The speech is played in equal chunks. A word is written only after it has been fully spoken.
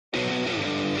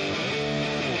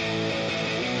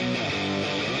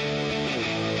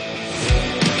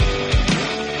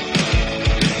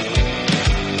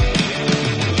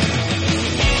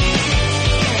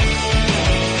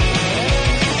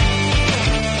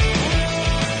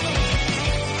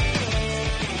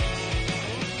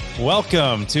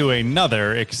Welcome to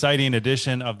another exciting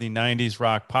edition of the 90s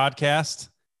Rock Podcast.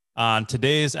 On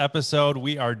today's episode,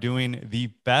 we are doing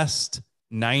the best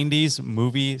 90s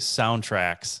movie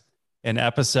soundtracks. An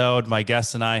episode my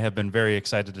guests and I have been very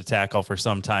excited to tackle for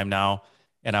some time now.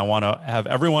 And I want to have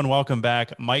everyone welcome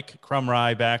back Mike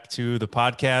Krumrei back to the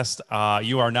podcast.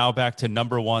 You are now back to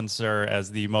number one, sir, as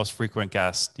the most frequent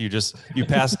guest. You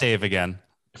passed Dave again.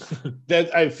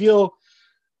 That I feel...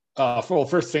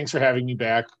 first, thanks for having me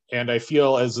back. And I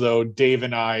feel as though Dave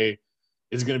and I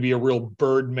is going to be a real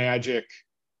Bird Magic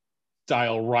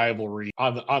style rivalry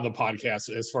on the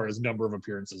podcast as far as number of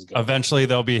appearances go. Eventually,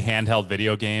 there'll be handheld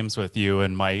video games with you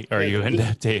and Mike, or you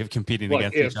and Dave competing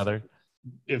against each other.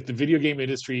 If the video game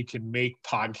industry can make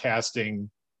podcasting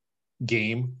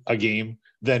a game,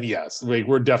 then yes, like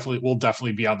we'll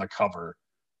definitely be on the cover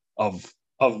of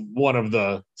one of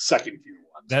the second few.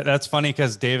 That's funny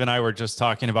because Dave and I were just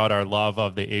talking about our love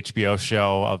of the HBO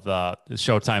show of the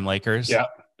Showtime Lakers. Yeah,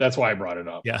 that's why I brought it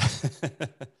up. Yeah.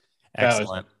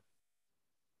 Excellent.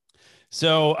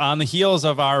 So on the heels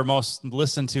of our most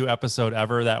listened to episode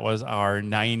ever, that was our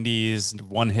 90s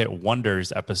one-hit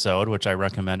wonders episode, which I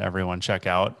recommend everyone check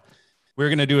out. We're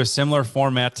going to do a similar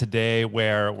format today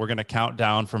where we're going to count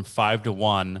down from 5 to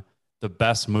 1 the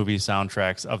best movie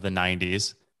soundtracks of the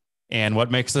 90s. And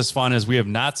what makes this fun is we have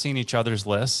not seen each other's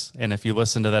lists. And if you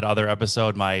listen to that other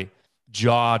episode, my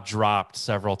jaw dropped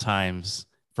several times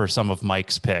for some of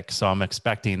Mike's picks. So I'm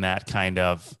expecting that kind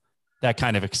of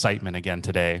excitement again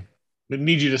today. I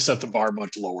need you to set the bar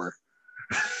much lower.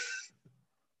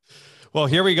 Well,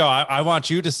 here we go. I want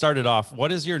you to start it off.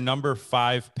 What is your number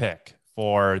 5 pick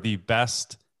for the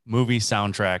best movie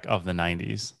soundtrack of the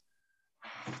 90s?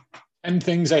 10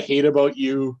 Things I Hate About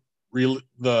You.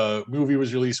 The movie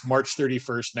was released March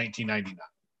 31st, 1999.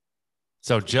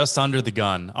 So just under the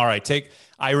gun. All right.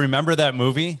 I remember that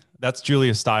movie. That's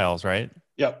Julia Stiles, right?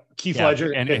 Yep. Heath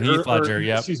Ledger. And Heath Ledger.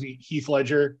 Yeah. Excuse me. Heath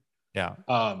Ledger. Yeah.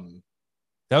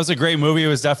 That was a great movie. It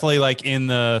was definitely like in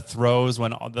the throes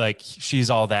when like She's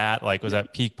All That, like was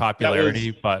at peak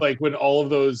popularity. But like when all of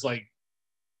those like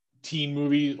teen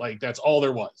movie, like that's all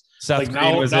there was. Seth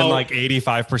Green was in like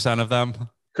 85% of them.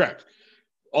 Correct.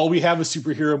 All we have is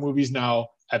superhero movies now.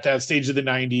 At that stage of the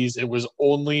 90s, it was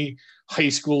only high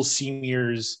school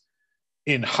seniors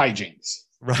in hijinks.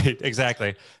 Right,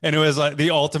 exactly. And it was like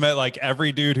the ultimate, like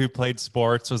every dude who played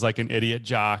sports was like an idiot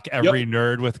jock. Every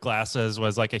nerd with glasses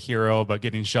was like a hero, but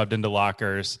getting shoved into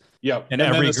lockers. Yep. And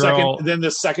every girl. Then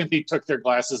the second they took their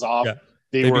glasses off,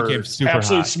 they became were super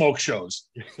absolute hot. Smoke shows.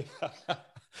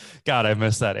 God, I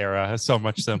miss that era. It's so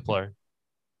much simpler.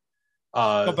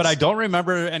 But I don't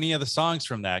remember any of the songs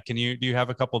from that. Do you have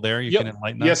a couple there you can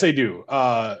enlighten us? Yes, I do.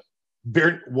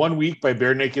 1 Week by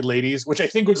Bare Naked Ladies, which I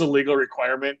think was a legal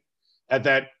requirement at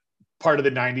that part of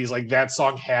the 90s. Like that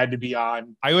song had to be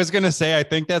on. I was going to say, I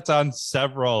think that's on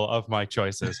several of my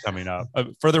choices coming up.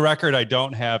 For the record, I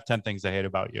don't have 10 Things I Hate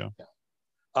About You.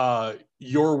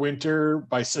 Your Winter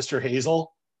by Sister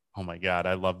Hazel. Oh my God,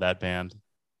 I love that band.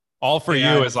 All For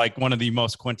You is like one of the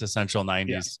most quintessential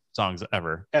 90s songs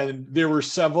ever. And there were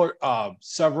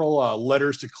several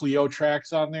Letters to Cleo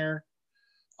tracks on there.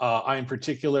 I'm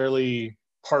particularly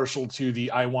partial to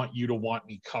the I Want You to Want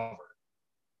Me cover.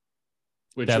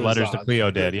 That Letters to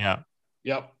Cleo did, yeah.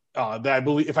 Yep. That I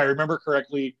believe, if I remember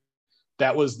correctly,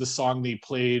 that was the song they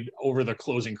played over the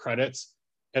closing credits.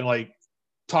 And like,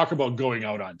 talk about going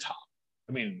out on top.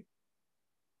 I mean...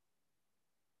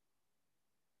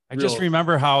 I just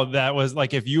remember how that was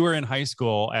like, if you were in high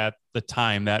school at the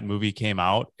time that movie came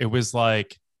out, it was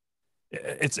like,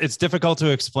 it's difficult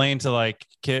to explain to like,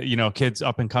 kids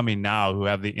up and coming now who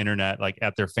have the internet like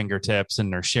at their fingertips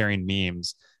and they're sharing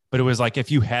memes. But it was like, if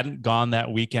you hadn't gone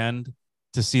that weekend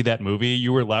to see that movie,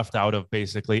 you were left out of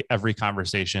basically every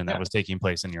conversation that was taking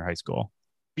place in your high school.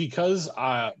 Because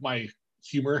my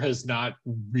humor has not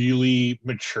really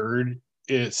matured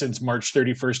since March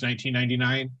 31st,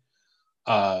 1999.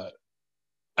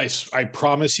 I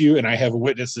promise you, and I have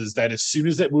witnesses, that as soon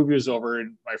as that movie was over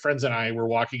and my friends and I were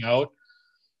walking out,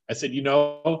 I said,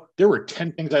 there were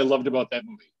 10 things I loved about that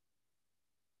movie.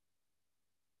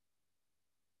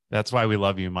 That's why we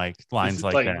love you, Mike. Lines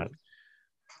like that.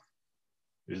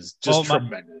 It was just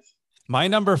tremendous. My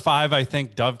number 5, I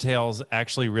think, dovetails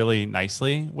actually really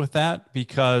nicely with that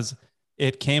because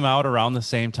it came out around the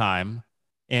same time.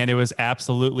 And it was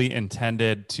absolutely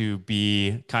intended to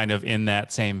be kind of in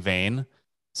that same vein.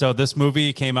 So this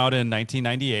movie came out in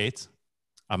 1998.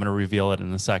 I'm going to reveal it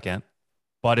in a second.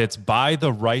 But it's by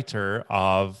the writer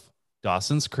of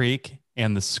Dawson's Creek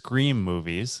and the Scream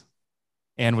movies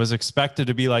and was expected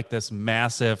to be like this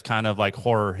massive kind of like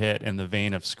horror hit in the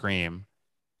vein of Scream.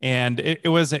 and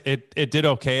it did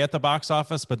okay at the box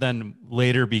office, but then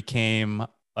later became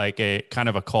like a kind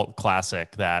of a cult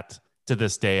classic that to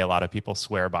this day a lot of people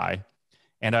swear by.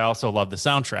 And I also love the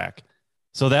soundtrack.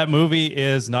 So that movie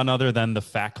is none other than The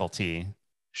Faculty,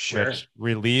 Sure. which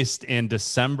released in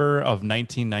December of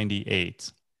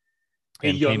 1998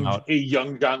 and came out. A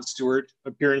young Jon Stewart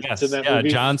appearance in Yes, that yeah, movie.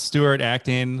 Jon Stewart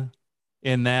acting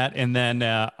in that, and then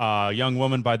a young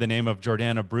woman by the name of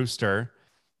Jordana Brewster.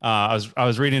 I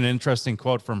was reading an interesting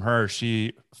quote from her.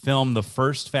 She filmed the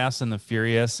first Fast and the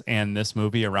Furious and this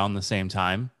movie around the same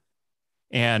time.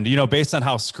 And, based on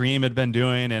how Scream had been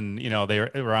doing and,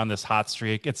 they were on this hot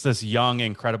streak, it's this young,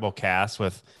 incredible cast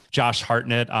with Josh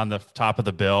Hartnett on the top of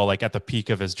the bill, like at the peak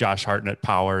of his Josh Hartnett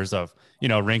powers of,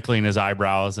 wrinkling his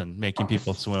eyebrows and making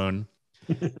people swoon.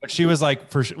 But she was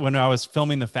like, when I was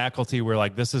filming The Faculty, we're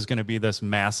like, this is going to be this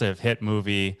massive hit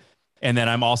movie. And then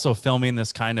I'm also filming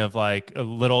this kind of like a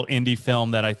little indie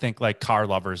film that I think like car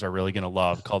lovers are really going to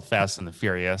love called Fast and the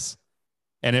Furious.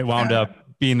 And it wound up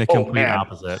being the complete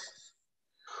opposite.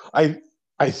 I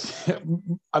I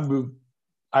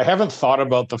haven't thought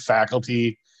about The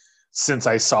Faculty since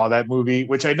I saw that movie,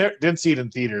 which I didn't see it in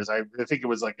theaters. I think it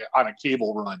was like on a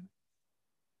cable run.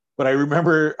 But I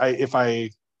remember if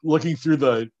I looking through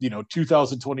the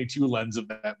 2022 lens of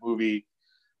that movie,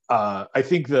 I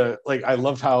think I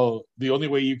loved how the only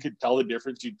way you could tell the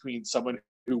difference between someone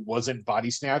who wasn't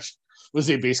body snatched was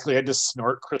they basically had to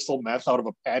snort crystal meth out of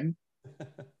a pen.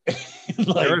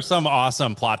 There are some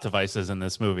awesome plot devices in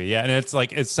this movie. Yeah. And it's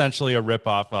like essentially a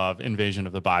ripoff of Invasion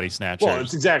of the Body Snatchers. Well,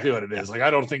 it's exactly what it is. Like, I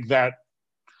don't think that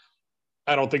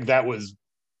was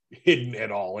hidden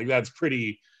at all. Like, that's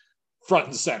pretty front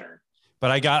and center.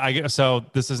 But so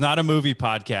this is not a movie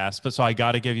podcast, but so I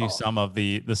got to give you some of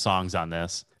the songs on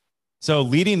this. So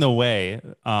Leading the Way,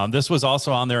 this was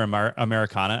also on their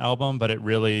Americana album, but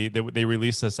they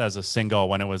released this as a single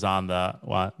when it was on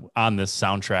this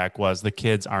soundtrack was The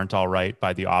Kids Aren't All Right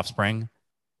by The Offspring,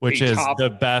 which is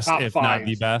the best, if not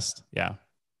the best. Yeah.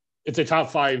 It's a top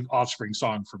 5 Offspring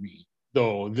song for me,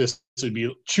 though this would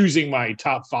be choosing my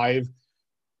top 5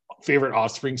 favorite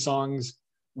Offspring songs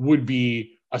would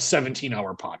be a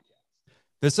 17-hour podcast.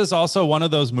 This is also one of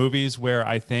those movies where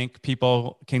I think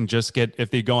people can just get,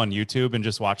 if they go on YouTube and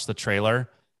just watch the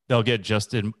trailer, they'll get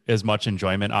just as much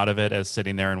enjoyment out of it as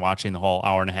sitting there and watching the whole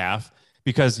hour and a half,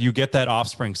 because you get that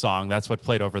Offspring song. That's what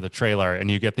played over the trailer,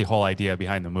 and you get the whole idea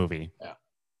behind the movie. Yeah.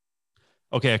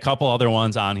 Okay, a couple other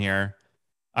ones on here.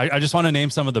 I just want to name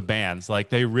some of the bands. Like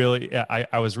they really,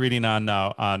 I was reading on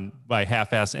my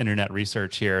half-ass internet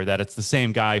research here that it's the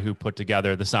same guy who put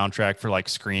together the soundtrack for like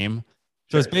Scream.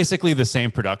 So it's basically the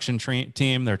same production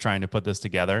team. They're trying to put this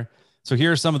together. So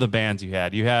here are some of the bands you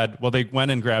had. They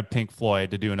went and grabbed Pink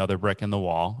Floyd to do Another Brick in the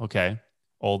Wall. Okay.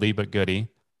 Oldie but goodie.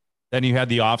 Then you had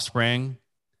The Offspring.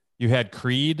 You had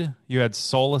Creed. You had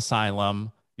Soul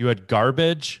Asylum. You had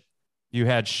Garbage. You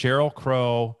had Sheryl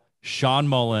Crow, Sean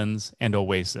Mullins, and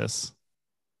Oasis.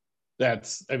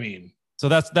 So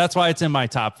that's why it's in my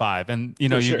top 5. And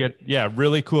get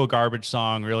really cool Garbage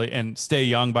song, really, and Stay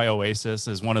Young by Oasis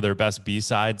is one of their best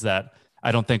B-sides that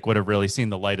I don't think would have really seen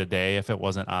the light of day if it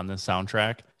wasn't on this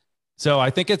soundtrack. So I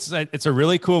think it's a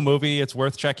really cool movie. It's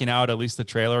worth checking out, at least the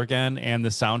trailer again, and the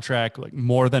soundtrack like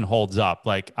more than holds up.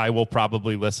 Like I will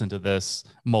probably listen to this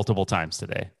multiple times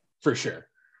today. For sure.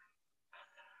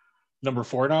 Number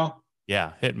 4 now?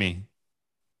 Yeah, hit me.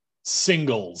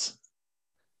 Singles.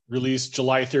 Released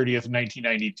July 30th,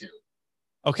 1992.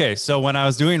 Okay, so when I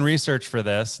was doing research for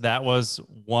this, that was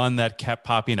one that kept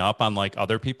popping up on like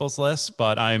other people's lists,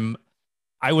 but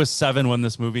I was 7 when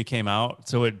this movie came out,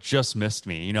 so it just missed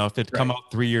me. If it'd come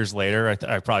out 3 years later,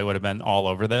 I probably would have been all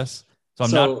over this. So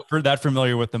I'm not that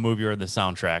familiar with the movie or the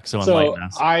soundtrack. So enlighten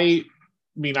us. I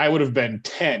would have been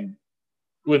 10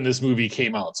 when this movie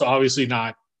came out. So obviously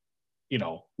not,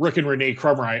 Rick and Renee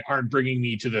Krumrei aren't bringing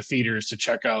me to the theaters to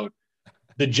check out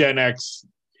the Gen X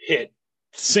hit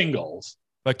Singles.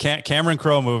 But Cameron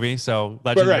Crowe movie, so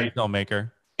legendary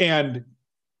filmmaker. And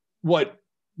what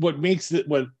gets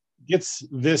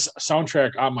this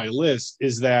soundtrack on my list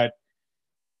is that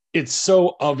it's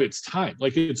so of its time.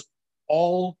 Like it's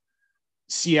all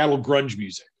Seattle grunge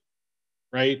music,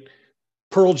 right?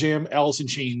 Pearl Jam, Alice in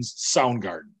Chains,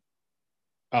 Soundgarden,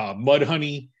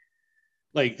 Mudhoney,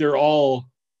 like they're all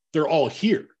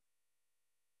here.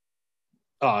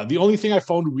 The only thing I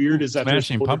found weird is that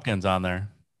Smashing Pumpkins on there.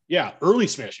 Yeah, early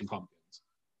Smashing Pumpkins.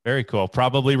 Very cool.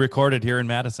 Probably recorded here in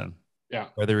Madison. Yeah,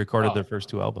 where they recorded their first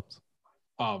 2 albums.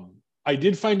 I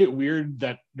did find it weird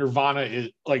that Nirvana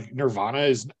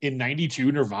is in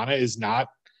 '92. Nirvana is not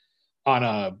on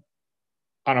a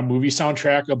movie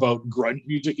soundtrack about grunge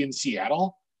music in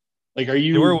Seattle. Like, are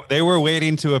you? They were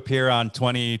waiting to appear on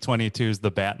 2022's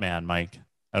The Batman, Mike.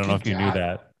 I don't know if you knew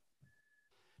that.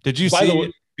 Did you By the way,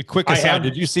 see, a quick aside,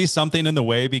 did you see Something in the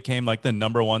Way became like the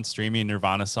 #1 streaming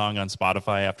Nirvana song on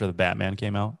Spotify after The Batman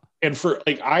came out? And for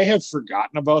like, I have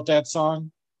forgotten about that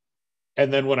song.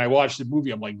 And then when I watched the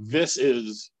movie, I'm like, this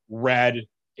is rad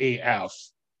AF.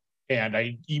 And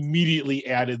I immediately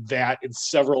added that and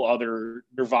several other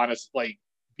Nirvana like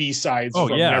B-sides from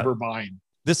Nevermind.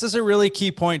 This is a really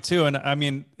key point too. And I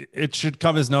mean, it should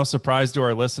come as no surprise to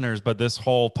our listeners, but this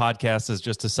whole podcast is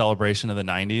just a celebration of the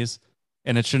 90s.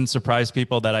 And it shouldn't surprise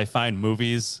people that I find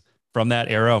movies from that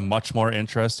era much more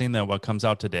interesting than what comes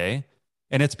out today.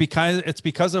 And it's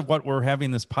because of what we're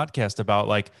having this podcast about.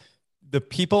 Like, the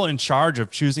people in charge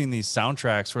of choosing these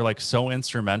soundtracks were like so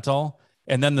instrumental.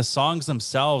 And then the songs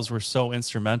themselves were so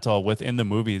instrumental within the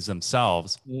movies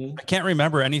themselves. Mm-hmm. I can't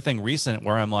remember anything recent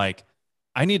where I'm like,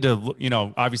 I need to,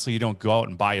 obviously you don't go out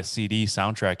and buy a CD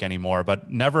soundtrack anymore, but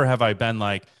never have I been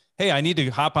like, hey, I need to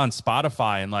hop on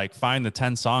Spotify and like find the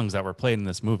 10 songs that were played in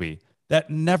this movie. That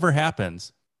never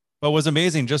happens. But was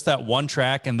amazing. Just that one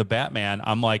track in The Batman,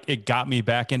 I'm like, it got me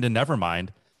back into Nevermind.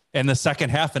 And the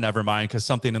second half of Nevermind, because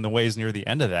Something in the Way is near the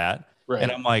end of that. Right.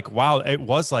 And I'm like, wow, it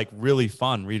was like really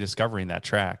fun rediscovering that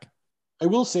track. I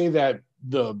will say that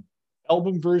the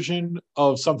album version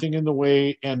of Something in the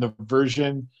Way and the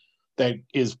version that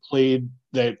is played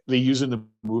that they use in the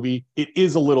movie, it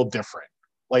is a little different.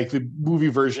 Like, the movie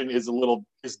version is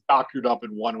doctored up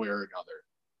in one way or another.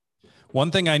 One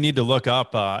thing I need to look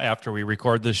up after we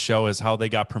record this show is how they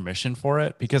got permission for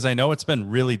it, because I know it's been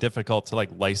really difficult to like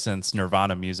license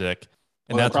Nirvana music.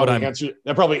 And that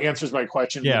probably answers my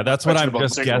question. Yeah, that's what I'm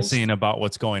just guessing about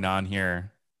what's going on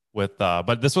here with,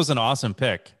 but this was an awesome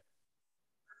pick.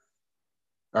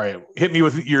 All right. Hit me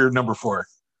with your number 4.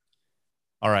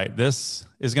 All right. This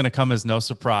is going to come as no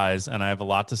surprise, and I have a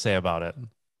lot to say about it.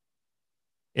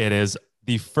 It is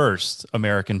the first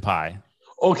American Pie.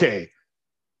 Okay.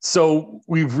 So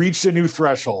we've reached a new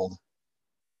threshold.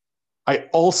 I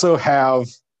also have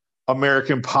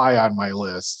American Pie on my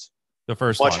list. The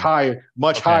first much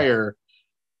higher.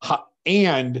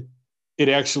 And it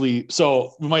actually,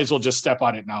 so we might as well just step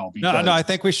on it now. No, I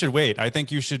think we should wait. I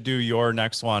think you should do your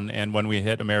next one. And when we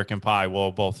hit American Pie,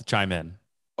 we'll both chime in.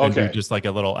 And do just like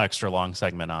a little extra long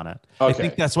segment on it. Okay. I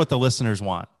think that's what the listeners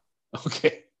want.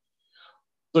 Okay.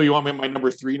 So you want me my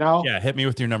number 3 now? Yeah. Hit me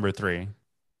with your number 3.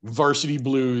 Varsity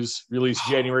Blues, released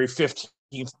January 15th,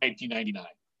 1999.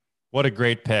 What a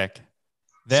great pick.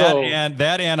 And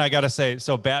I got to say,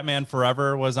 so Batman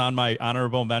Forever was on my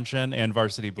honorable mention, and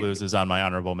Varsity Blues is on my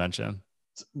honorable mention.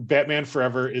 Batman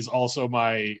Forever is also on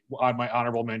my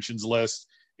honorable mentions list.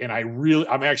 And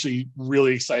I'm actually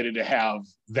really excited to have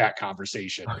that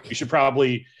conversation. Okay. We should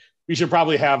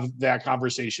probably have that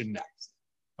conversation next.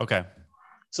 Okay.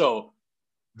 So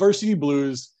Varsity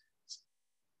Blues.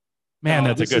 Man,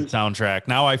 that's a good soundtrack.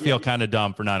 Now I feel kind of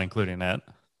dumb for not including that.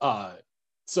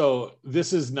 So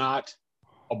this is not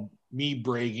me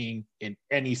bragging in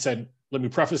any sense. Let me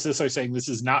preface this by saying this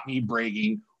is not me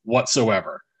bragging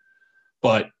whatsoever.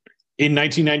 But in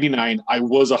 1999, I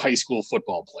was a high school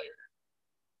football player.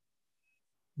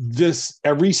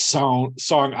 Every song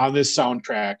on this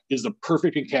soundtrack is the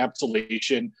perfect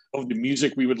encapsulation of the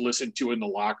music we would listen to in the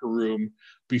locker room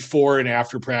before and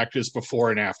after practice,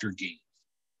 before and after games.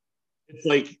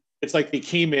 It's like they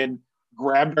came in,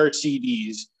 grabbed our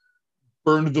CDs,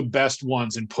 burned the best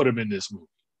ones, and put them in this movie.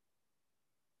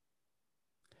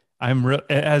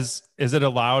 Is it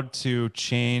allowed to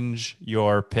change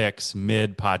your picks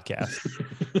mid podcast?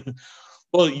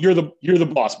 Well, you're the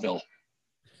boss, Bill.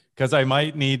 Because I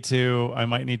might need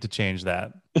to change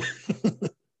that.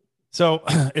 So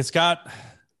it's got,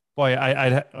 boy,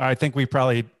 I think we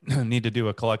probably need to do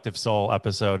a Collective Soul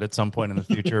episode at some point in the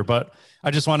future. But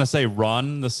I just want to say,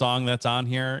 Run, the song that's on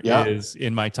here, is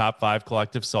in my top 5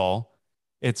 Collective Soul.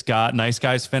 It's got Nice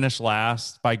Guys Finish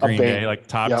Last by Green Day, like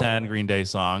top 10 Green Day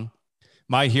song.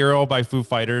 My Hero by Foo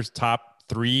Fighters, top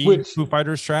 3 Foo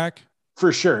Fighters track.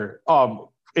 For sure.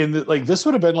 This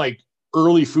would have been like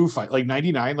early Foo Fighters, like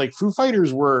 99. Like, Foo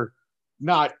Fighters were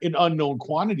not an unknown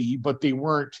quantity, but they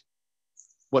weren't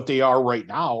what they are right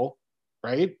now,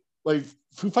 right? Like,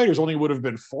 Foo Fighters only would have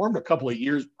been formed a couple of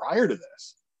years prior to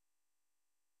this.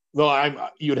 Though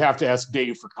you'd have to ask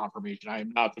Dave for confirmation. I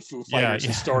am not the Foo Fighters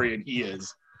historian he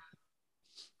is.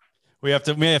 We have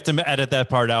to edit that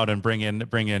part out and bring in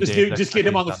Dave. Just get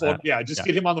him on the phone. Yeah,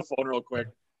 get him on the phone real quick.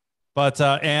 But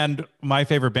and my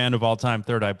favorite band of all time,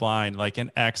 Third Eye Blind, like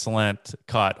an excellent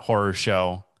cut horror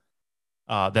show.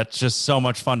 That's just so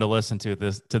much fun to listen to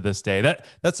this day.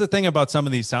 That's the thing about some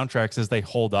of these soundtracks is they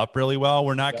hold up really well.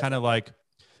 We're not kind of like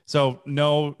So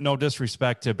no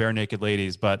disrespect to Bare Naked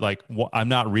Ladies, but like I'm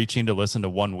not reaching to listen to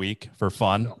 1 week for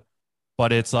fun, No,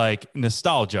 but it's like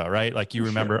nostalgia, right? Like you for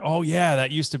remember, sure. oh yeah,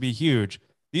 that used to be huge.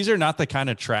 These are not the kind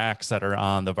of tracks that are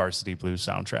on the Varsity Blues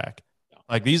soundtrack.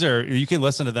 Like these are, you can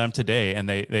listen to them today and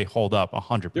they hold up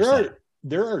 100%.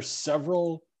 There are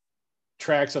several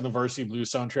tracks on the Varsity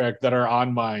Blues soundtrack that are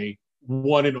on my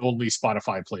one and only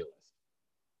Spotify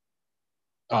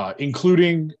playlist,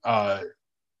 including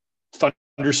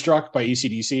Thunderstruck by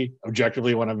AC/DC,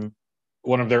 objectively one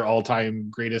of their all-time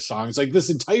greatest songs. Like this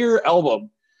entire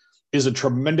album is a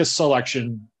tremendous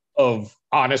selection of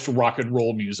honest rock and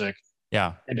roll music.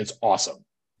 Yeah. And it's awesome.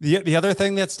 The other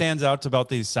thing that stands out about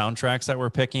these soundtracks that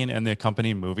we're picking and the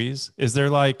accompanying movies is they're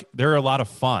a lot of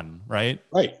fun, right?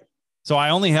 Right. So I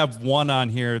only have one on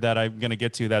here that I'm going to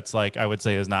get to that's like, I would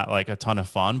say is not like a ton of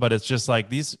fun, but it's just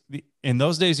like in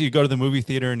those days you go to the movie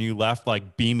theater and you left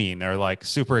like beaming or like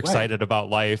super excited about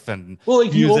life and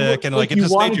music and like it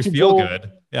just made you feel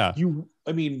good. Yeah.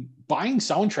 I mean, buying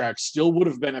soundtracks still would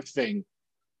have been a thing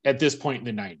at this point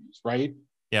in the 90s, right?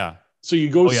 Yeah. So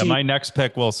you go see my next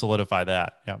pick will solidify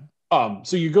that. Yeah.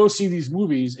 So you go see these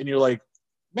movies and you're like,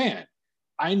 man,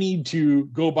 I need to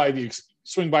go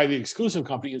swing by the exclusive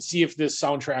company and see if this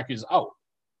soundtrack is out.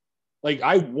 Like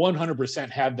I 100%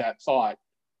 had that thought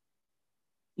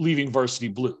leaving Varsity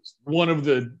Blues. One of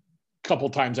the couple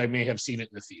times I may have seen it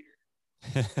in the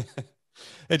theater.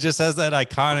 It just has that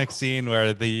iconic scene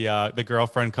where the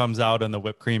girlfriend comes out in the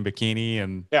whipped cream bikini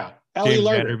and James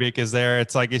Van Der Beek is there.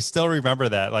 It's like you still remember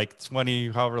that, like 20,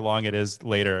 however long it is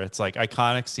later. It's like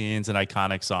iconic scenes and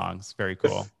iconic songs. Very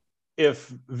cool.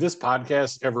 If this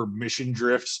podcast ever mission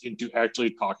drifts into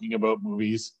actually talking about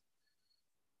movies,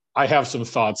 I have some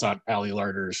thoughts on Allie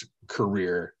Larder's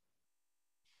career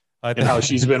and how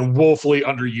she's been woefully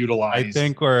underutilized.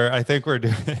 I think we're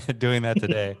doing that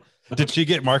today. Did she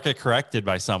get market corrected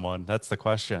by someone? That's the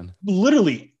question.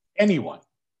 Literally anyone.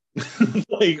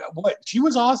 Like what? She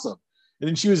was awesome.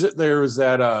 And then there was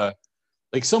that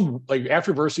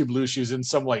after Varsity Blues, she was in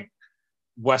some like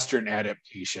Western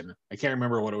adaptation. I can't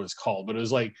remember what it was called, but it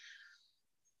was like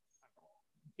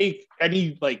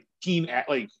any like teen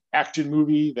action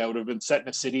movie that would have been set in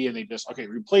a city, and they just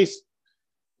replace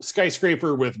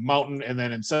skyscraper with mountain, and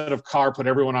then instead of car, put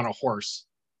everyone on a horse,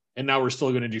 and now we're still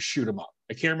going to just shoot them up.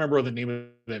 I can't remember what the name of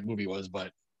that movie was,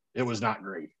 but it was not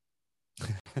great.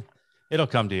 It'll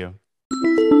come to you.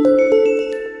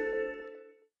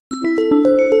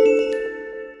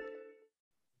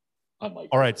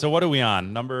 All right. So what are we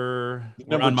on? We're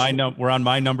on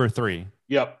my number 3.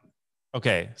 Yep.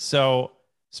 Okay. So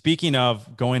speaking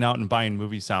of going out and buying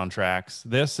movie soundtracks,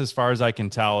 this, as far as I can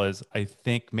tell, is I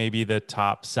think maybe the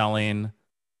top selling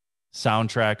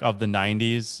soundtrack of the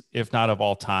 90s, if not of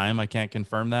all time. I can't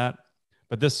confirm that,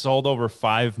 but this sold over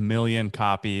 5 million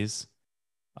copies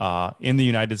in the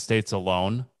United States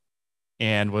alone,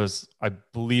 and was, I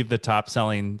believe, the top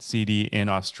selling CD in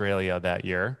Australia that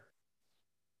year.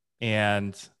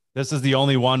 And this is the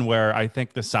only one where I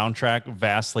think the soundtrack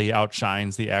vastly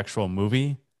outshines the actual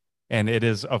movie. And it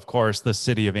is, of course, the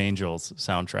City of Angels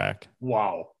soundtrack.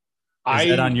 Wow. Is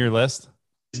that on your list?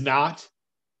 It's not,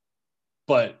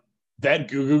 but that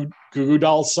Goo Goo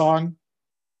Dolls song,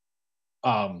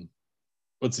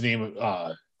 what's the name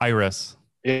of Iris.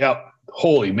 Yep.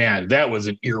 Holy man, that was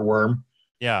an earworm.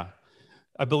 Yeah.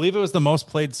 I believe it was the most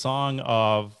played song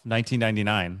of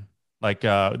 1999. Like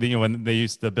when they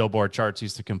used the Billboard charts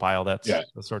used to compile that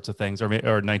those sorts of things, or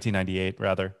 1998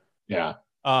 rather. Yeah.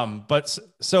 But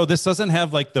so this doesn't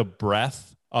have like the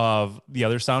breadth of the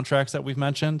other soundtracks that we've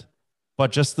mentioned,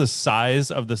 but just the size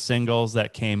of the singles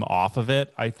that came off of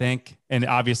it, I think, and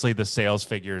obviously the sales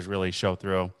figures really show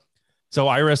through. So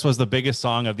Iris was the biggest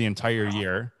song of the entire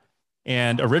year,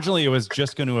 and originally it was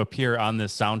just going to appear on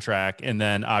this soundtrack, and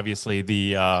then obviously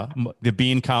the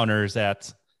bean counters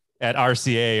at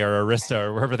RCA or Arista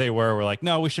or wherever they were like,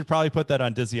 no, we should probably put that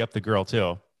on Dizzy Up the Girl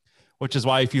too. Which is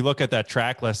why if you look at that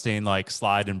track listing, like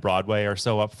Slide and Broadway are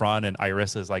so up front and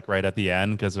Iris is like right at the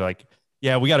end, because they're like,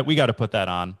 yeah, we got to put that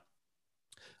on.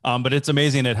 But it's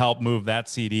amazing it helped move that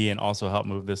CD and also helped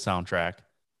move this soundtrack.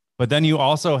 But then you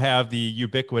also have the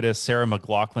ubiquitous Sarah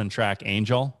McLachlan track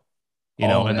Angel, in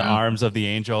the arms of the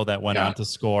angel, that went on to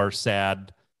score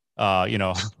sad,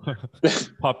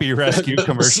 puppy rescue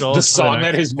commercials. The song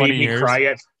that has made me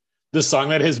cry the song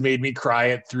that has made me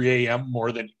cry at 3 a.m.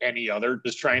 more than any other.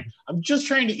 I'm just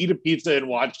trying to eat a pizza and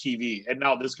watch TV, and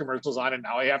now this commercial's on, and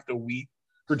now I have to weep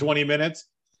for 20 minutes.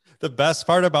 The best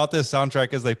part about this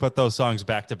soundtrack is they put those songs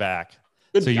back to back.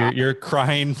 So you're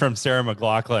crying from Sarah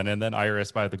McLachlan, and then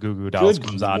Iris by the Goo Goo Dolls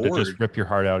comes on to just rip your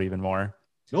heart out even more.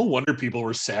 No wonder people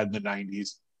were sad in the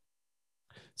 90s.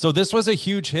 So this was a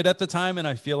huge hit at the time, and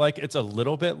I feel like it's a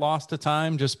little bit lost to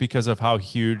time just because of how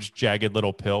huge Jagged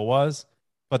Little Pill was.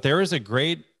 But there is a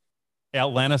great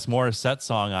Alanis Morissette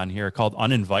song on here called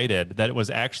Uninvited that was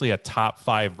actually a top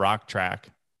 5 rock track.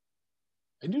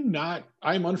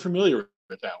 I'm unfamiliar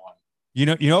with that one. You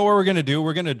know what we're gonna do?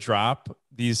 We're gonna drop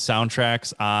these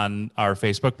soundtracks on our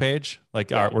Facebook page.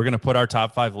 We're gonna put our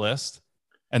top 5 list,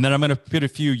 and then I'm gonna put a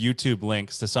few YouTube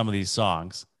links to some of these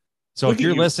songs. So if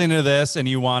you're listening to this and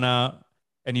you wanna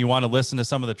listen to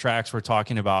some of the tracks we're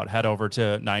talking about, head over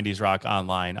to 90s Rock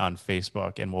Online on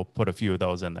Facebook, and we'll put a few of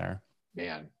those in there.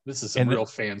 Man, this is some real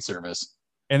fan service.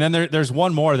 And then there's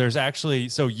one more. There's actually,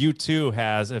 so U2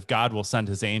 has If God Will Send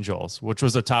His Angels, which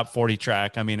was a top 40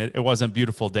 track. I mean, it wasn't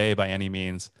Beautiful Day by any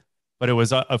means, but it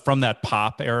was from that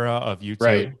pop era of U2.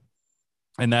 Right.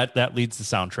 And that leads the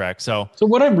soundtrack. So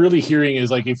what I'm really hearing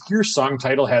is like, if your song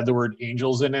title had the word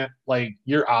angels in it, like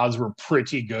your odds were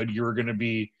pretty good you were going to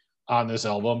be on this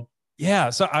album.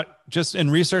 Yeah. So just in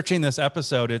researching this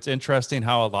episode, it's interesting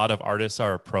how a lot of artists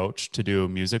are approached to do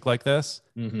music like this.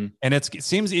 Mm-hmm. And it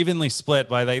seems evenly split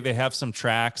by they have some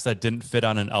tracks that didn't fit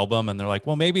on an album. And they're like,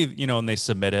 well, maybe, and they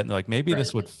submit it and they're like, maybe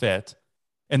this would fit.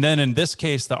 And then in this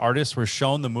case, the artists were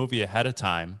shown the movie ahead of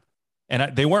time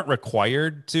and they weren't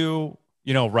required to,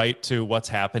 write to what's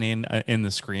happening in the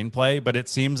screenplay, but it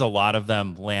seems a lot of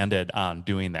them landed on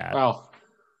doing that. Wow.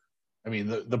 I mean,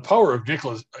 the power of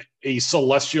a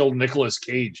celestial Nicolas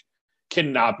Cage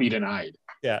cannot be denied.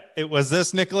 Yeah, it was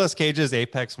this Nicolas Cage's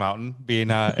Apex Mountain being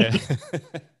no,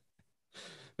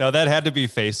 that had to be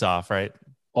Face Off, right?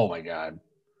 Oh my God.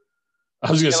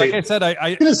 I was gonna say, like I said, I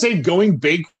was gonna say going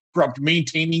bankrupt,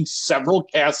 maintaining several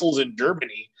castles in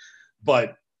Germany,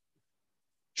 but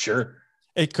sure.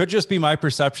 It could just be my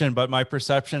perception, but my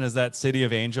perception is that City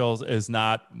of Angels is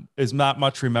not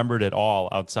much remembered at all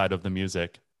outside of the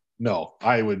music. No,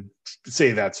 I would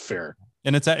say that's fair.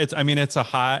 And it's like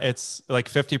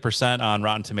 50% on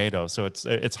Rotten Tomatoes. So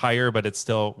it's higher, but it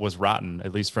still was rotten,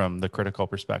 at least from the critical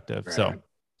perspective. Right. So,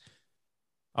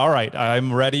 all right,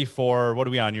 I'm ready for, what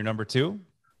are we on? Your number 2? Do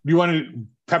you want to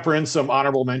pepper in some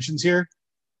honorable mentions here?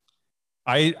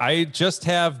 I just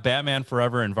have Batman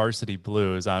Forever and Varsity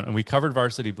Blues on, and we covered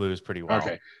Varsity Blues pretty well.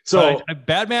 Okay. So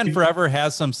Batman Forever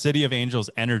has some City of Angels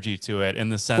energy to it in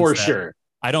the sense for that sure.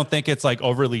 I don't think it's like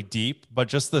overly deep, but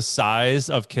just the size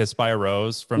of Kiss by a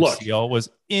Rose from Seal was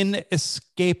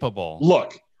inescapable.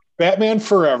 Look, Batman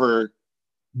Forever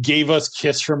gave us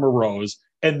Kiss from a Rose,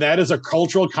 and that is a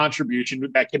cultural contribution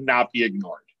that cannot be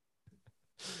ignored.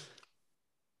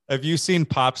 Have you seen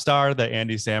Popstar, the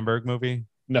Andy Samberg movie?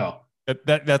 No.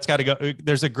 That's got to go.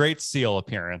 There's a great Seal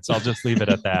appearance. I'll just leave it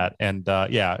at that. And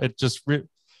it just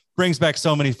brings back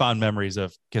so many fond memories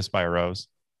of Kiss by a Rose.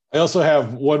 I also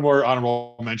have one more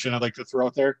honorable mention I'd like to throw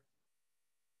out there.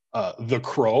 The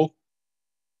Crow.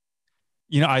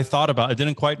 I thought about it.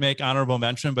 Didn't quite make honorable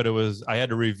mention, but I had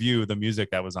to review the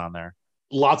music that was on there.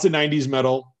 Lots of 90s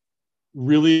metal,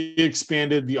 really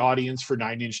expanded the audience for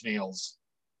 9 Inch Nails.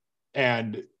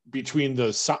 And between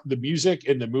the music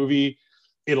and the movie,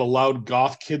 it allowed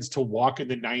goth kids to walk in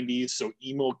the 90s so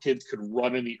emo kids could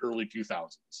run in the early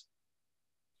 2000s.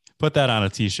 Put that on a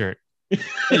t-shirt.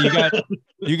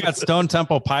 You got Stone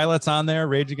Temple Pilots on there,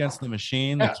 Rage Against the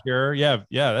Machine, The Cure. Yeah,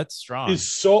 that's strong.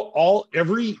 It's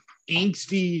every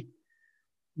angsty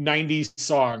 90s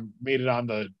song made it on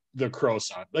the Crow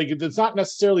song. Like, it's not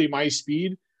necessarily my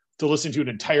speed to listen to an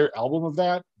entire album of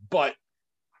that, but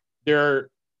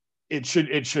it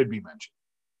should be mentioned.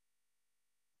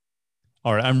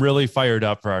 All right, I'm really fired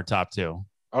up for our top 2.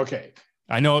 Okay.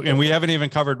 I know, and we haven't even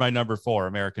covered my number 4,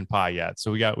 American Pie, yet.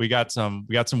 So we got some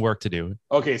work to do.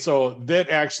 Okay, so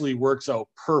that actually works out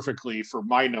perfectly for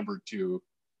my number 2,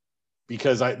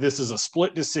 because this is a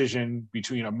split decision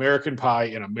between American Pie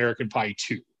and American Pie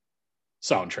 2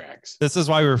 soundtracks. This is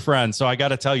why we're friends. So I got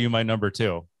to tell you my number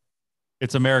 2.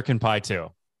 It's American Pie 2.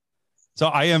 So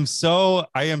I am so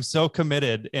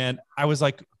committed, and I was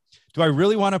like, do I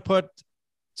really want to put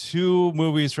 2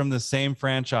 movies from the same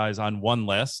franchise on one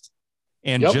list?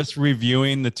 And just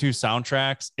reviewing the 2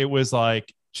 soundtracks, it was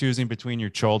like choosing between your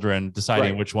children,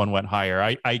 deciding which one went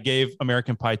higher. I gave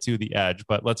American Pie 2 the edge,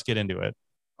 but let's get into it.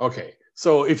 Okay.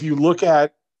 So if you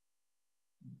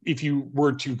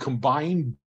were to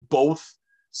combine both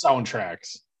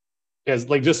soundtracks as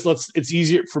like, it's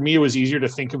easier for me. It was easier to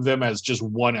think of them as just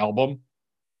one album,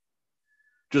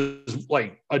 just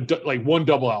like one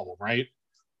double album, right?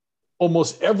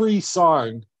 Almost every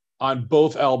song on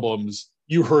both albums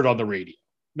you heard on the radio.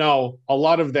 Now, a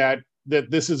lot of that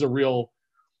this is a real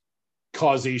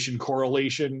causation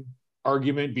correlation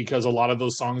argument, because a lot of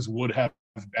those songs would have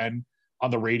been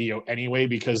on the radio anyway,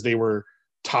 because they were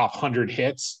top 100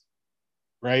 hits,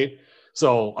 right?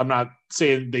 So I'm not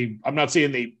saying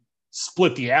they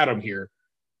split the atom here,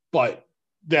 but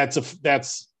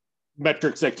that's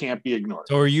metrics that can't be ignored.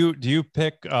 So do you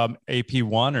pick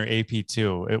AP1 or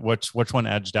AP2? Which one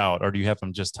edged out, or do you have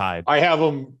them just tied? I have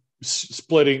them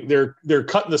splitting. They're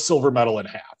cutting the silver medal in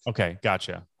half. Okay,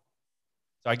 gotcha.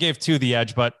 So I gave 2 the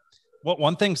edge, but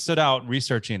one thing stood out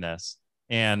researching this,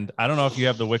 and I don't know if you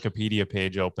have the Wikipedia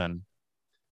page open.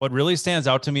 What really stands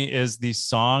out to me is the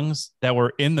songs that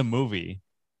were in the movie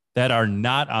that are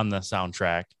not on the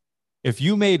soundtrack. If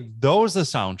you made those a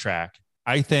soundtrack,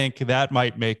 I think that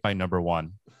might make my number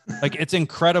 1. Like, it's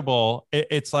incredible.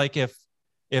 It's like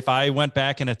if I went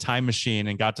back in a time machine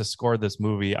and got to score this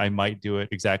movie, I might do it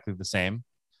exactly the same.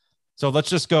 So let's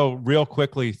just go real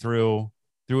quickly through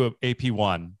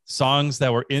AP1 songs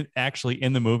that were actually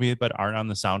in the movie but aren't on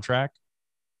the soundtrack.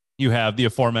 You have the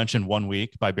aforementioned 1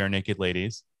 Week by Bare Naked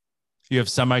Ladies. You have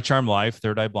Semi-Charmed Life,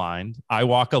 Third Eye Blind, I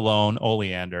Walk Alone,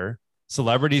 Oleander,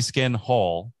 Celebrity Skin,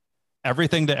 Hole,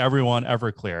 Everything to Everyone,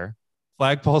 Everclear,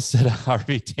 Flagpole Sitta,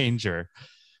 Harvey Danger,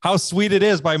 How Sweet It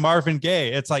Is by Marvin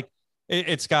Gaye. It's like,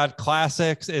 it's got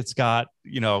classics. It's got,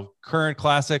 current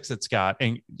classics. It's got,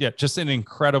 and yeah, just an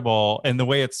incredible, and the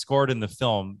way it's scored in the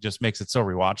film just makes it so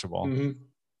rewatchable. Mm-hmm.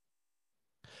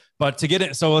 But to get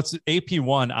it, so it's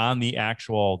AP1 on the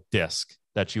actual disc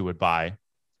that you would buy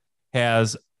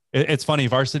has, it's funny,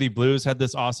 Varsity Blues had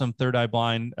this awesome Third Eye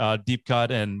Blind deep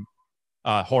cut and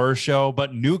horror show,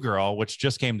 but New Girl, which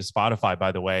just came to Spotify,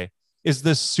 by the way, is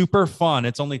this super fun.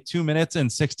 It's only 2 minutes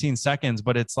and 16 seconds,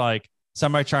 but it's like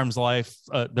Semi-Charmed Life,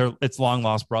 it's Long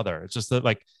Lost Brother. It's just the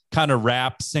like kind of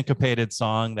rap syncopated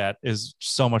song that is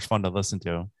so much fun to listen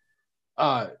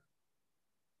to.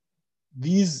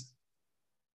 These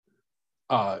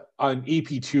on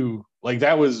AP2, like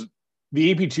that was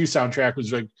the AP2 soundtrack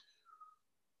was like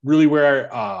really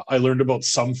where I learned about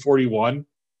Sum 41,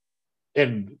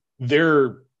 and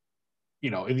they're,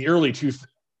 in the early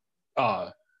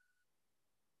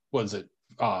was it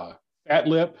Fat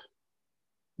Lip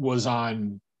was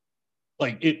on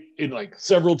like it in like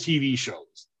several TV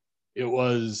shows. It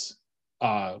was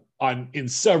in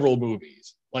several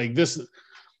movies. Like this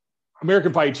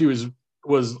American Pie 2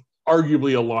 was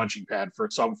arguably a launching pad for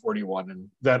Sum 41, and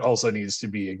that also needs to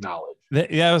be acknowledged.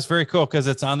 Yeah, it was very cool because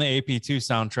it's on the AP2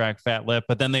 soundtrack, Fat Lip,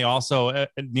 but then they also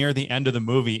near the end of the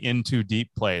movie Into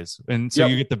Deep plays, and so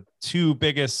you get the 2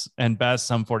 biggest and best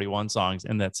Sum 41 songs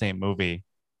in that same movie.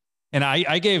 And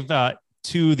I gave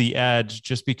 2 the edge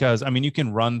just because, I mean, you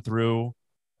can run through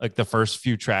like the first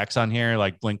few tracks on here,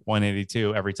 like Blink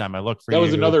 182. Every time I look for that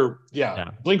was another,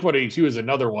 Blink 182 is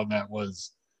another one that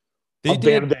was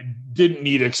band that didn't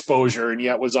need exposure and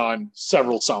yet was on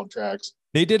several soundtracks.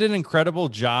 They did an incredible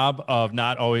job of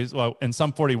not always, well, in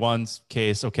Sum 41's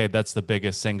case, okay, that's the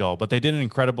biggest single, but they did an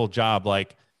incredible job.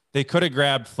 Like they could have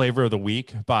grabbed Flavor of the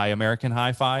Week by American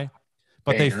Hi-Fi,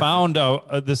 but they found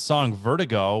this song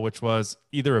Vertigo, which was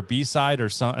either a B-side or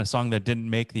a song that didn't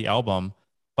make the album,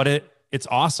 but it's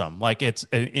awesome. Like it's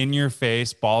an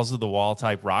in-your-face, balls of the wall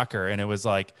type rocker. And it was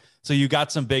like, so you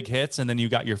got some big hits and then you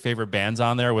got your favorite bands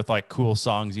on there with like cool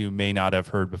songs you may not have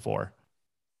heard before.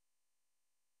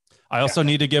 I also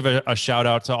need to give a shout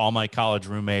out to all my college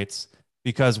roommates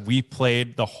because we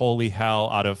played the holy hell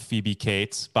out of Phoebe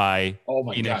Cates by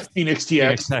Phoenix TX.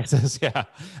 Phoenix, Texas. Yeah.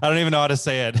 I don't even know how to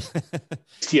say it.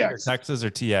 TX. Texas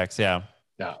or TX. Yeah.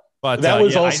 Yeah. But that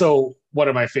was also one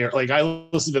of my favorite. Like I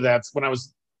listened to that when I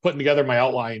was putting together my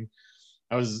outline.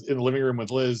 I was in the living room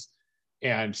with Liz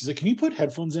and she's like, "Can you put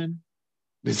headphones in?"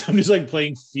 Because I'm just like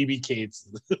playing Phoebe Cates.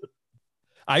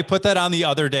 I put that on the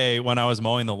other day when I was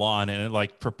mowing the lawn and it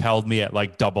like propelled me at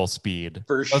like double speed.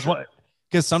 For sure.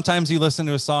 Because sometimes you listen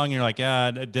to a song and you're like, yeah,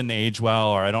 it didn't age well,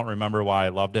 or I don't remember why I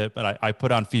loved it. But I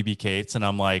put on Phoebe Cates and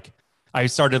I'm like, I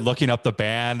started looking up the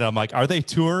band. And I'm like, are they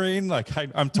touring? Like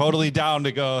I'm totally down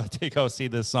to go see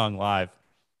this song live.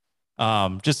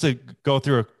 Just to go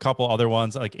through a couple other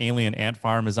ones, like Alien Ant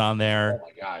Farm is on there. Oh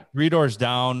my God. Three Doors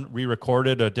Down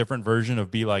re-recorded a different version of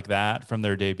Be Like That from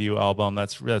their debut album.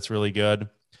 That's really good.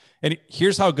 And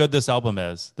here's how good this album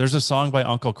is. There's a song by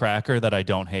Uncle Kracker that I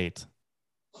don't hate.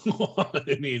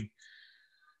 I mean,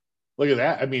 look at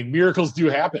that. I mean, miracles do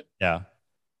happen. Yeah.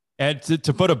 And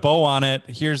to put a bow on it,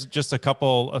 here's just a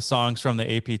couple of songs from the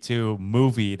AP2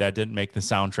 movie that didn't make the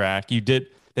soundtrack.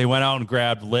 They went out and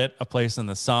grabbed Lit, A Place in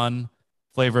the Sun,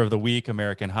 Flavor of the Week,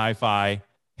 American Hi-Fi,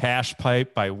 Hash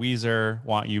Pipe by Weezer,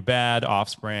 Want You Bad,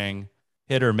 Offspring,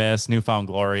 Hit or Miss, Newfound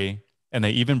Glory, and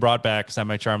they even brought back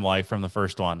Semi-Charmed Life from the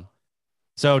first one.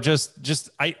 So it's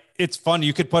it's fun.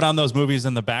 You could put on those movies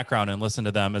in the background and listen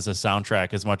to them as a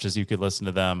soundtrack as much as you could listen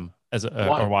to them as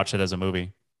or watch it as a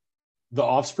movie. The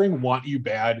Offspring Want You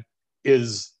Bad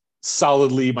is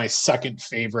solidly my second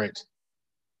favorite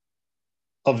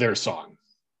of their song.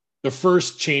 The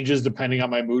first changes depending on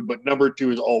my mood, but number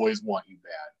 2 is always Want You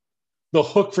Bad. The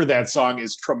hook for that song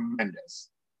is tremendous.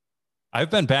 I've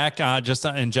been back just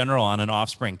in general on an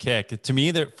Offspring kick. To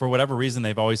me, that for whatever reason,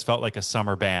 they've always felt like a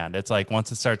summer band. It's like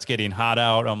once it starts getting hot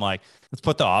out, I'm like, let's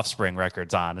put the Offspring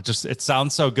records on. It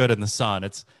sounds so good in the sun.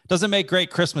 It doesn't make great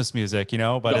Christmas music,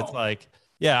 but it's like,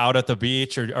 yeah, out at the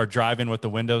beach or driving with the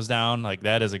windows down. Like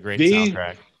that is a great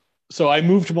soundtrack. So I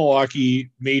moved to Milwaukee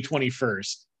May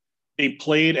 21st. They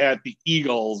played at the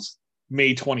Eagles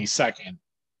May 22nd.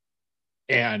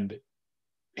 And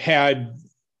had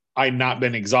I not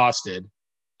been exhausted,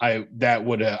 I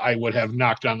would have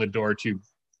knocked on the door to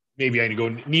maybe I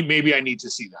need to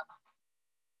see them.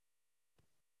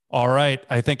 All right.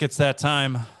 I think it's that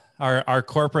time. Our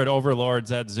corporate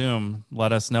overlords at Zoom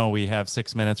let us know we have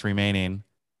 6 minutes remaining.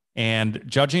 And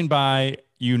judging by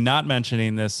you not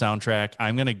mentioning this soundtrack,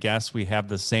 I'm going to guess we have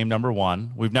the same number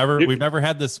 1. We've never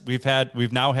had this.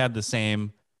 We've now had the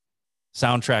same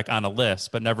soundtrack on a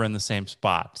list, but never in the same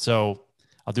spot. So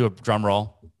I'll do a drum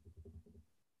roll.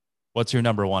 What's your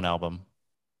number 1 album?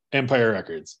 Empire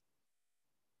Records.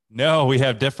 No, we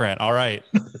have different. All right.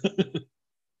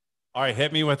 All right,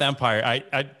 hit me with Empire.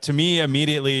 To me,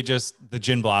 immediately just the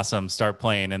Gin Blossoms start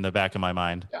playing in the back of my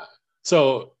mind. Yeah.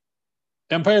 So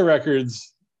Empire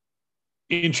Records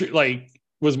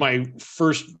was my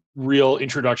first real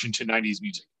introduction to 90s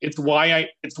music. It's why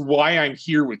I'm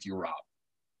here with you,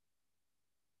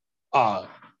 Rob.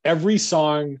 Every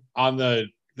song on that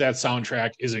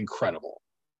soundtrack is incredible.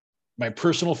 My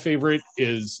personal favorite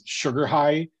is Sugar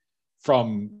High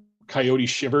from Coyote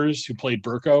Shivers, who played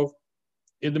Burko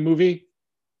in the movie.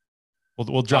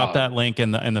 We'll drop that link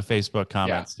in the Facebook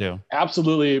comments too.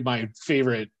 Absolutely my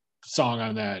favorite song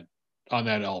on that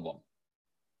album.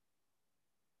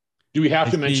 Do we have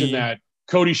to mention that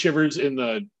Cody Shivers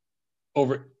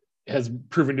has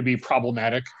proven to be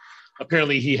problematic?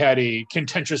 Apparently he had a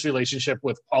contentious relationship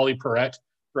with Polly Perrette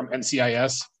from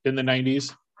NCIS in the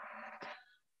 90s.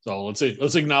 So let's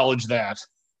acknowledge that.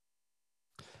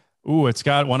 Ooh, it's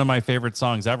got one of my favorite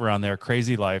songs ever on there,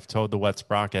 Crazy Life, Toad the Wet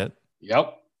Sprocket.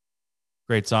 Yep.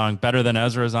 Great song. Better Than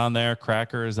Ezra is on there.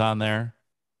 Cracker is on there.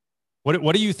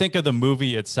 What do you think of the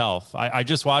movie itself? I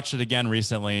just watched it again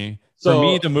recently. For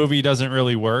me, the movie doesn't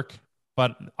really work,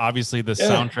 but obviously the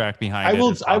soundtrack behind it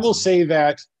is awesome. I will say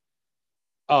that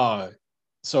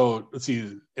so let's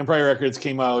see, Empire Records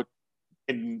came out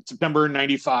in September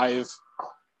 95.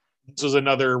 This was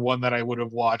another one that I would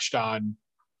have watched on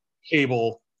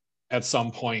cable at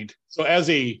some point. So as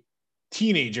a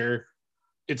teenager,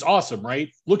 it's awesome,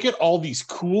 right? Look at all these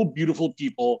cool, beautiful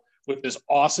people with this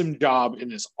awesome job in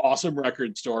this awesome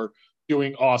record store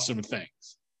doing awesome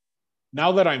things.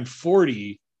 Now that I'm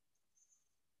 40,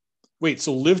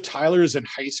 so Liv Tyler is in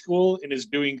high school and is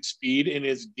doing speed and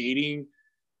is dating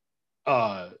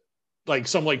some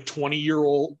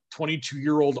 20-year-old,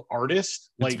 22-year-old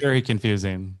artist. It's very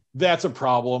confusing. That's a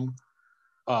problem.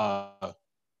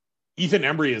 Ethan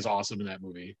Embry is awesome in that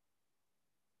movie.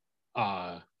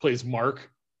 Plays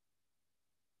Mark.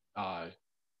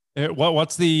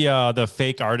 What's the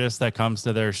fake artist that comes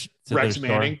to their Rex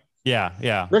Manning? Store?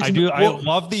 Yeah. I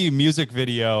love the music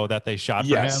video that they shot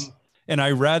for him. And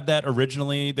I read that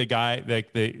originally the guy,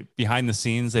 the behind the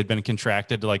scenes, they'd been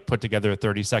contracted to put together a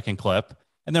 30-second clip.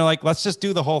 And they're like, let's just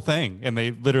do the whole thing. And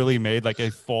they literally made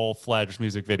a full-fledged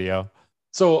music video.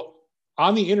 So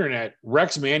on the internet,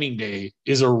 Rex Manning Day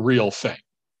is a real thing.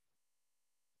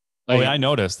 I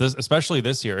noticed this, especially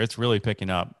this year. It's really picking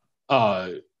up.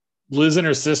 Liz and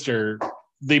her sister,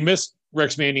 they missed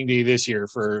Rex Manning Day this year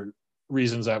for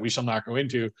reasons that we shall not go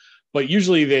into. But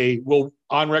usually they will,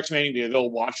 on Rex Manning Day, they'll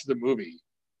watch the movie.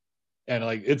 And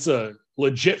it's a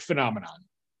legit phenomenon.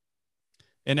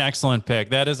 An excellent pick.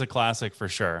 That is a classic for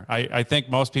sure. I think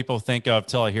most people think of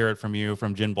Till I Hear It From You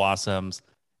from Gin Blossoms,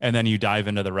 and then you dive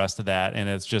into the rest of that, and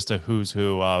it's just a who's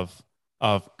who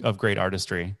of great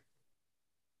artistry.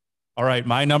 All right,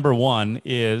 my number 1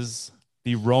 is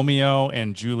the Romeo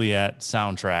and Juliet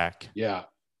soundtrack. Yeah.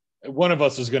 One of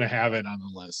us is going to have it on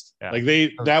the list. Yeah.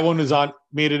 That one is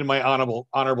made it in my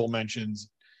honorable mentions,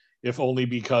 if only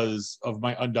because of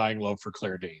my undying love for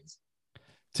Claire Danes.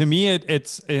 To me,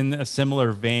 it's in a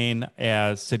similar vein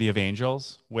as City of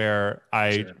Angels, where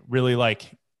I really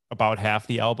like about half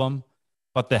the album,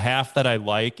 but the half that I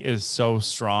like is so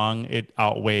strong it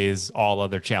outweighs all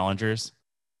other challengers.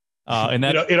 And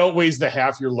that it outweighs the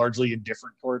half you're largely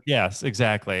indifferent toward. Yes,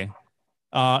 exactly.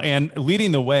 And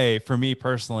leading the way for me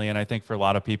personally, and I think for a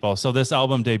lot of people. So this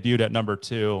album debuted at number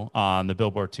 2 on the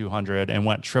Billboard 200 and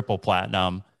went triple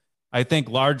platinum. I think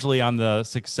largely on the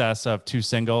success of 2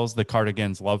 singles, The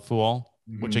Cardigans' Love Fool,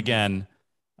 which again,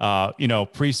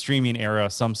 pre-streaming era,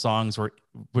 some songs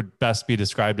would best be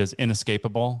described as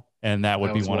inescapable, and that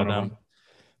would be one of them.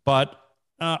 But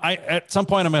at some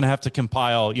point I'm going to have to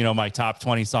compile, my top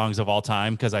 20 songs of all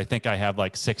time, because I think I have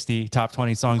like 60 top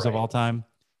 20 songs of all time.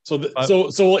 So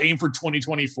we'll aim for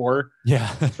 2024. Yeah.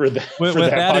 For that. With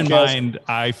that in mind,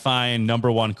 I find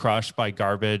Number One Crush by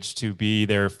Garbage to be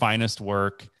their finest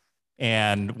work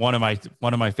and one of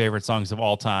my favorite songs of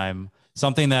all time.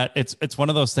 Something that it's one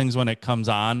of those things when it comes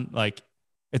on, like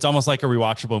it's almost like a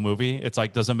rewatchable movie. It's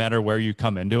like, doesn't matter where you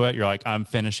come into it. You're like, I'm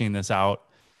finishing this out,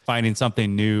 finding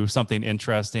something new, something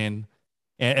interesting.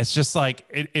 And it's just like,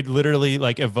 it literally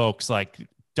like evokes like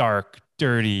dark,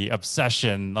 dirty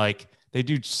obsession. Like they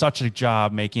do such a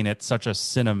job making it such a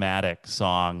cinematic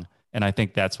song. And I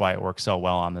think that's why it works so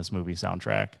well on this movie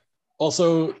soundtrack.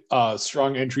 Also,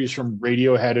 strong entries from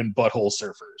Radiohead and Butthole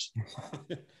Surfers.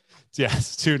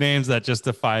 Yes, 2 names that just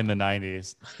define the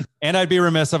 90s. And I'd be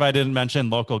remiss if I didn't mention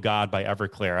Local God by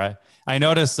Everclear. I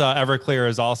notice Everclear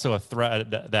is also a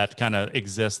thread that kind of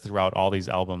exists throughout all these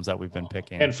albums that we've been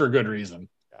picking. And for good reason.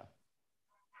 Yeah.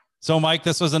 So, Mike,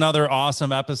 this was another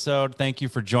awesome episode. Thank you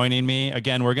for joining me.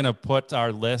 Again, we're going to put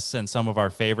our lists and some of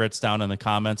our favorites down in the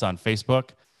comments on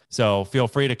Facebook. So feel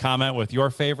free to comment with your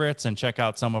favorites and check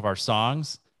out some of our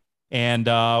songs. And,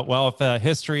 if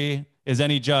history is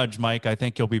any judge, Mike, I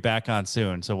think you'll be back on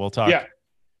soon. So we'll talk. Yeah.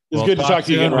 It's good to talk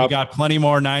to you again, Rob. We've got plenty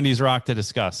more 90s rock to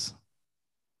discuss.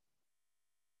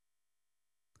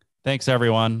 Thanks,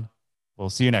 everyone. We'll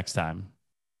see you next time.